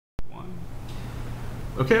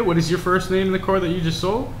Okay, what is your first name in the car that you just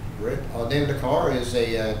sold? The name of the car is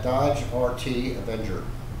a Dodge RT Avenger.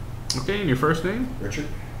 Okay, and your first name? Richard.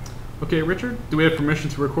 Okay, Richard, do we have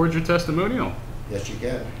permission to record your testimonial? Yes, you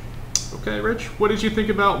can. Okay, Rich, what did you think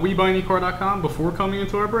about webuyanycar.com before coming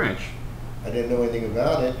into our branch? I didn't know anything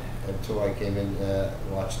about it until I came in,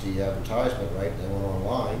 watched the advertisement, right? And I went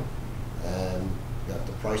online and got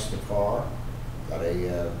the price of the car, got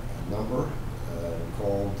a number,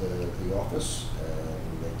 called the office,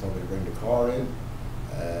 and they told me to bring the car in.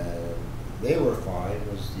 And they were fine. It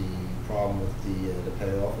was the problem with the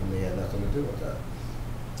payoff, and they had nothing to do with that.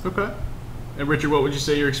 Okay. And Richard, what would you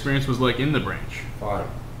say your experience was like in the branch? Fine.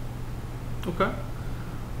 Okay.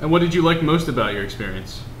 And what did you like most about your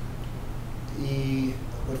experience?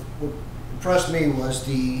 What impressed me was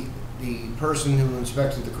the person who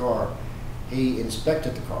inspected the car. He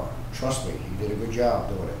inspected the car. Trust me, he did a good job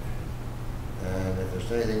doing it. And if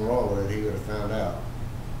there's anything wrong with it, he would have found out.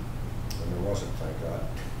 And there wasn't, thank God.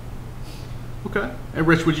 Okay. And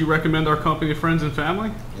Rich, would you recommend our company to friends and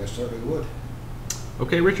family? Yes, certainly would.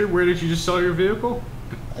 Okay, Richard, where did you just sell your vehicle?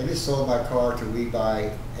 I just sold my car to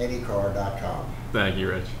webuyanycar.com. Thank you,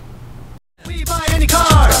 Rich. We buy any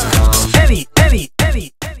car, any